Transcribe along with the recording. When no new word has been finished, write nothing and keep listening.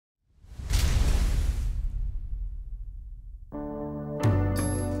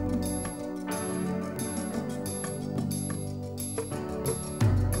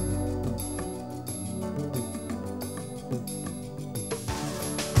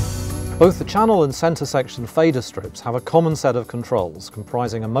Both the channel and center section fader strips have a common set of controls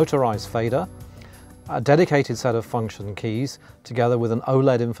comprising a motorized fader, a dedicated set of function keys, together with an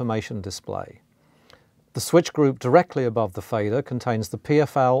OLED information display. The switch group directly above the fader contains the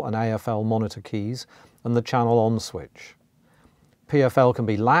PFL and AFL monitor keys and the channel on switch. PFL can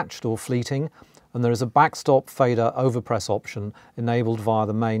be latched or fleeting, and there is a backstop fader overpress option enabled via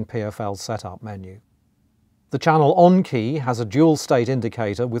the main PFL setup menu. The channel on key has a dual state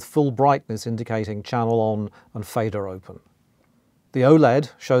indicator with full brightness indicating channel on and fader open. The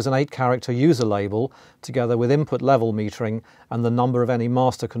OLED shows an 8-character user label together with input level metering and the number of any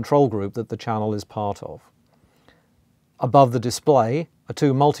master control group that the channel is part of. Above the display are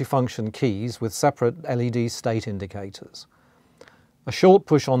 2 multifunction keys with separate LED state indicators. A short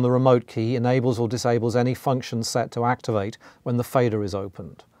push on the remote key enables or disables any function set to activate when the fader is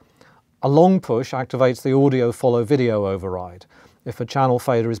opened. A long push activates the audio follow video override if a channel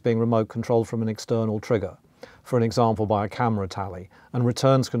fader is being remote controlled from an external trigger, for an example by a camera tally, and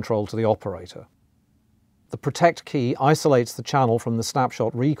returns control to the operator. The protect key isolates the channel from the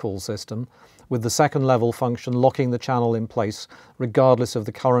snapshot recall system, with the second level function locking the channel in place regardless of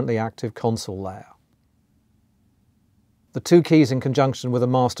the currently active console layer. The 2 keys in conjunction with a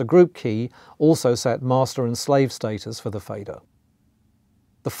master group key also set master and slave status for the fader.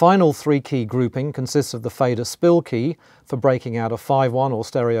 The final 3-key grouping consists of the fader spill key for breaking out a 5-1 or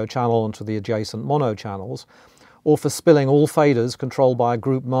stereo channel onto the adjacent mono channels, or for spilling all faders controlled by a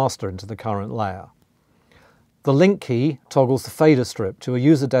group master into the current layer. The link key toggles the fader strip to a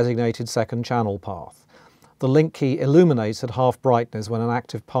user-designated second channel path. The link key illuminates at half brightness when an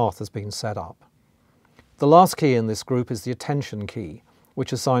active path has been set up. The last key in this group is the attention key,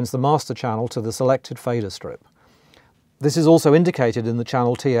 which assigns the master channel to the selected fader strip. This is also indicated in the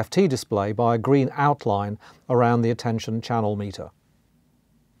channel TFT display by a green outline around the attention channel meter.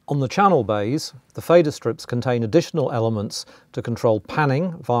 On the channel bays, the fader strips contain additional elements to control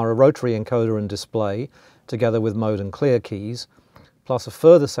panning via a rotary encoder and display, together with mode and clear keys, plus a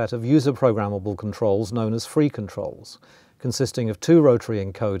further set of user programmable controls known as free controls, consisting of 2 rotary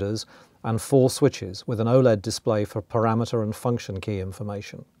encoders and 4 switches with an OLED display for parameter and function key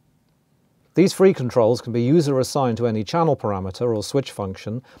information. These free controls can be user-assigned to any channel parameter or switch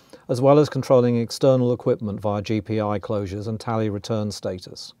function, as well as controlling external equipment via GPI closures and tally return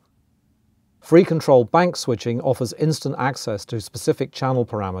status. Free control bank switching offers instant access to specific channel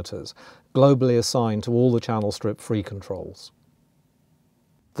parameters, globally assigned to all the channel strip free controls.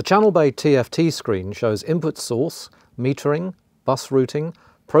 The channel bay TFT screen shows input source, metering, bus routing,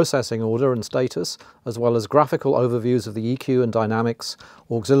 processing order and status, as well as graphical overviews of the EQ and dynamics,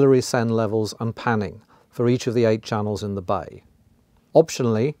 auxiliary send levels and panning for each of the 8 channels in the bay.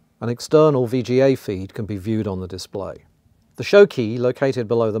 Optionally, an external VGA feed can be viewed on the display. The show key, located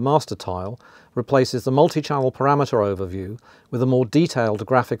below the master tile, replaces the multi-channel parameter overview with a more detailed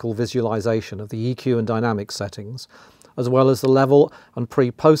graphical visualization of the EQ and dynamics settings, as well as the level and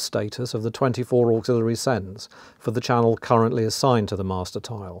pre-post status of the 24 auxiliary sends for the channel currently assigned to the master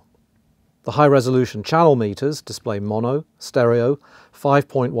tile. The high-resolution channel meters display mono, stereo,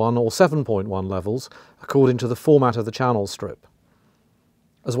 5.1 or 7.1 levels according to the format of the channel strip.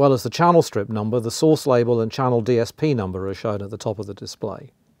 As well as the channel strip number, the source label and channel DSP number are shown at the top of the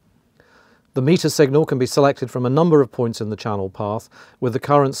display. The meter signal can be selected from a number of points in the channel path, with the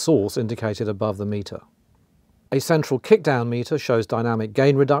current source indicated above the meter. A central kickdown meter shows dynamic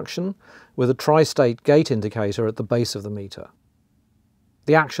gain reduction, with a tri-state gate indicator at the base of the meter.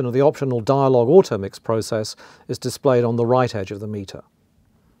 The action of the optional dialog automix process is displayed on the right edge of the meter.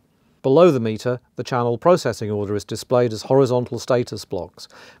 Below the meter, the channel processing order is displayed as horizontal status blocks,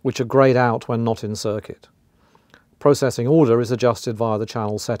 which are grayed out when not in circuit. Processing order is adjusted via the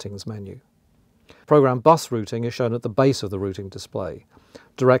channel settings menu. Program bus routing is shown at the base of the routing display.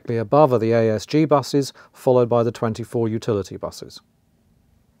 Directly above are the ASG buses, followed by the 24 utility buses.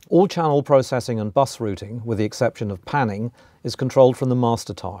 All channel processing and bus routing, with the exception of panning, is controlled from the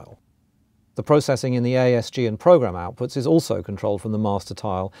master tile. The processing in the ASG and program outputs is also controlled from the master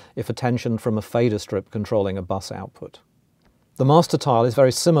tile if attention from a fader strip controlling a bus output. The master tile is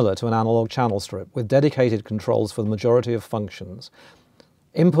very similar to an analog channel strip, with dedicated controls for the majority of functions.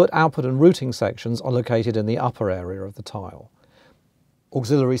 Input, output and routing sections are located in the upper area of the tile.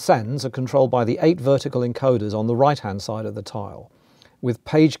 Auxiliary sends are controlled by the 8 vertical encoders on the right-hand side of the tile, with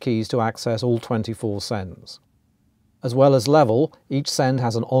page keys to access all 24 sends. As well as level, each send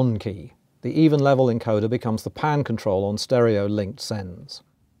has an on key. The even level encoder becomes the pan control on stereo-linked sends.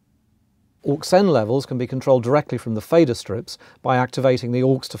 Aux send levels can be controlled directly from the fader strips by activating the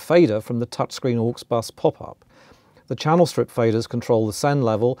aux to fader from the touchscreen aux bus pop-up. The channel strip faders control the send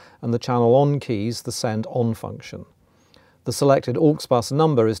level and the channel on keys the send on function. The selected aux bus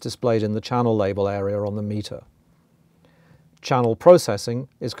number is displayed in the channel label area on the meter. Channel processing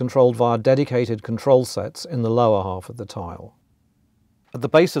is controlled via dedicated control sets in the lower half of the tile. At the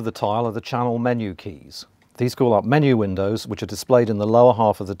base of the tile are the channel menu keys. These call up menu windows which are displayed in the lower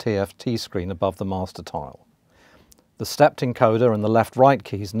half of the TFT screen above the master tile. The stepped encoder and the left-right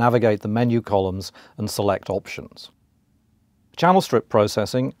keys navigate the menu columns and select options. Channel strip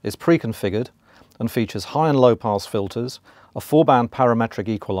processing is pre-configured and features high and low pass filters, a 4-band parametric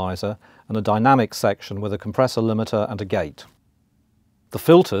equalizer and a dynamic section with a compressor limiter and a gate. The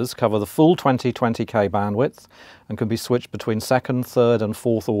filters cover the full 20K bandwidth and can be switched between second, third and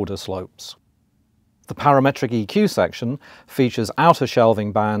fourth order slopes. The Parametric EQ section features outer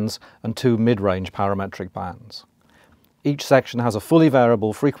shelving bands and 2 mid-range parametric bands. Each section has a fully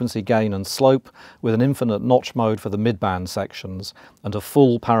variable frequency gain and slope with an infinite notch mode for the mid-band sections and a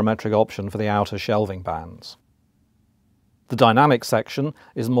full parametric option for the outer shelving bands. The dynamic section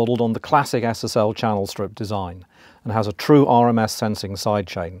is modelled on the classic SSL channel strip design and has a true RMS sensing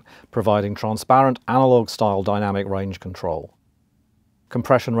sidechain, providing transparent analog-style dynamic range control.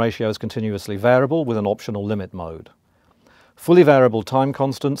 Compression ratio is continuously variable with an optional limit mode. Fully variable time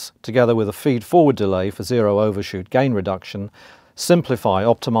constants, together with a feed-forward delay for zero overshoot gain reduction, simplify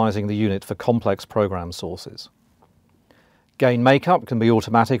optimizing the unit for complex program sources. Gain makeup can be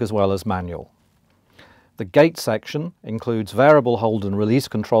automatic as well as manual. The gate section includes variable hold and release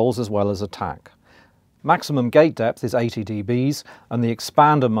controls as well as attack. Maximum gate depth is 80 dBs and the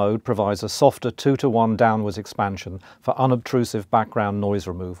expander mode provides a softer 2:1 downwards expansion for unobtrusive background noise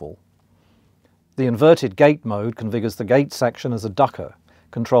removal. The inverted gate mode configures the gate section as a ducker,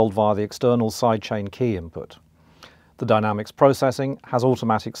 controlled via the external sidechain key input. The dynamics processing has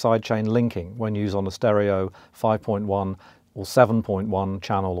automatic sidechain linking when used on a stereo 5.1 or 7.1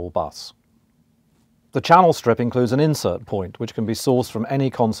 channel or bus. The channel strip includes an insert point which can be sourced from any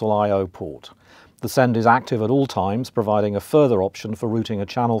console I/O port. The send is active at all times, providing a further option for routing a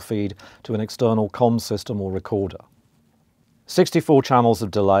channel feed to an external comms system or recorder. 64 channels of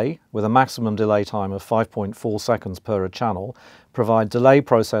delay, with a maximum delay time of 5.4 seconds per channel, provide delay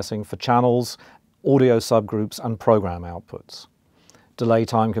processing for channels, audio subgroups and program outputs. Delay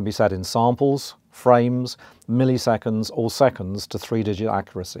time can be set in samples, frames, milliseconds or seconds to 3-digit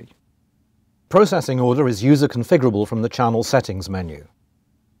accuracy. Processing order is user configurable from the channel settings menu.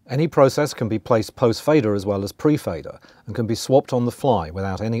 Any process can be placed post-fader as well as pre-fader and can be swapped on the fly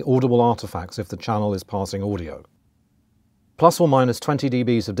without any audible artifacts if the channel is passing audio. Plus or minus 20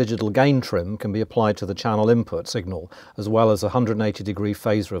 dBs of digital gain trim can be applied to the channel input signal as well as a 180-degree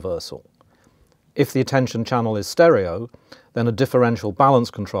phase reversal. If the attention channel is stereo, then a differential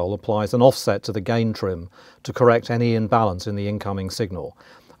balance control applies an offset to the gain trim to correct any imbalance in the incoming signal,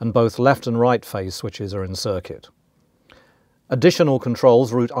 and both left and right phase switches are in circuit. Additional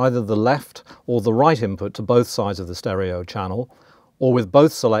controls route either the left or the right input to both sides of the stereo channel, or with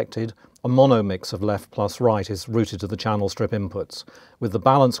both selected, a mono mix of left plus right is routed to the channel strip inputs, with the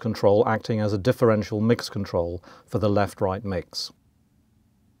balance control acting as a differential mix control for the left-right mix.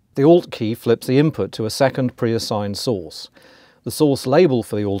 The Alt key flips the input to a second pre-assigned source. The source label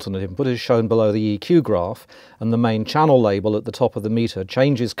for the alternate input is shown below the EQ graph, and the main channel label at the top of the meter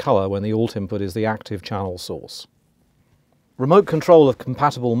changes colour when the alt input is the active channel source. Remote control of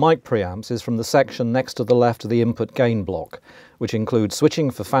compatible mic preamps is from the section next to the left of the input gain block, which includes switching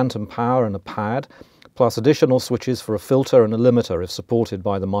for phantom power and a pad, plus additional switches for a filter and a limiter if supported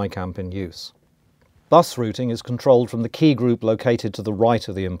by the mic amp in use. Bus routing is controlled from the key group located to the right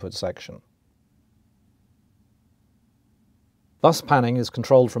of the input section. Bus panning is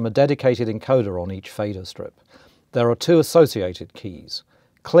controlled from a dedicated encoder on each fader strip. There are 2 associated keys: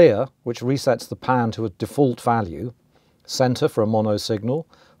 clear, which resets the pan to a default value, center for a mono signal,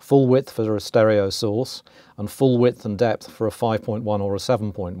 full width for a stereo source, and full width and depth for a 5.1 or a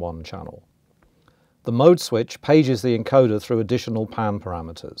 7.1 channel. The mode switch pages the encoder through additional pan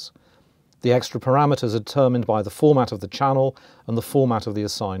parameters. The extra parameters are determined by the format of the channel and the format of the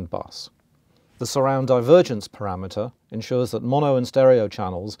assigned bus. The surround divergence parameter ensures that mono and stereo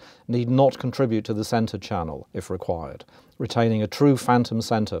channels need not contribute to the center channel if required, retaining a true phantom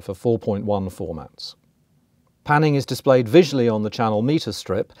center for 4.1 formats. Panning is displayed visually on the channel meter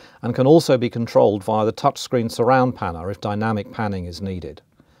strip and can also be controlled via the touchscreen surround panner if dynamic panning is needed.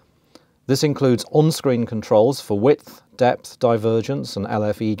 This includes on-screen controls for width, depth, divergence and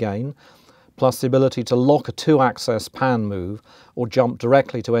LFE gain, plus the ability to lock a 2-axis pan move or jump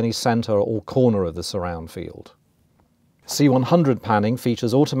directly to any center or corner of the surround field. C100 panning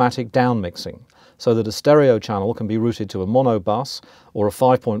features automatic downmixing, so that a stereo channel can be routed to a mono bus or a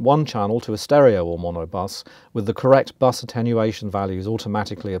 5.1 channel to a stereo or mono bus with the correct bus attenuation values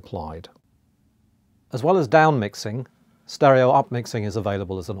automatically applied. As well as downmixing, stereo upmixing is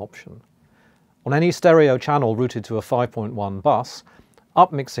available as an option. On any stereo channel routed to a 5.1 bus,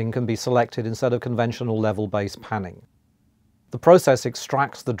 upmixing can be selected instead of conventional level-based panning. The process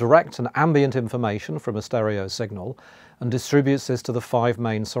extracts the direct and ambient information from a stereo signal and distributes this to the 5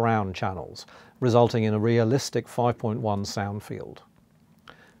 main surround channels, resulting in a realistic 5.1 sound field.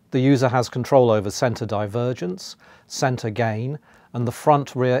 The user has control over center divergence, center gain, and the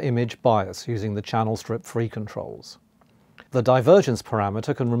front-rear image bias using the channel strip-free controls. The divergence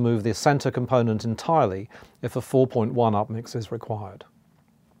parameter can remove the center component entirely if a 4.1 upmix is required.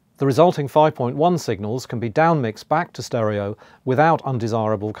 The resulting 5.1 signals can be downmixed back to stereo without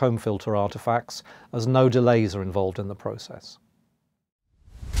undesirable comb filter artifacts, as no delays are involved in the process.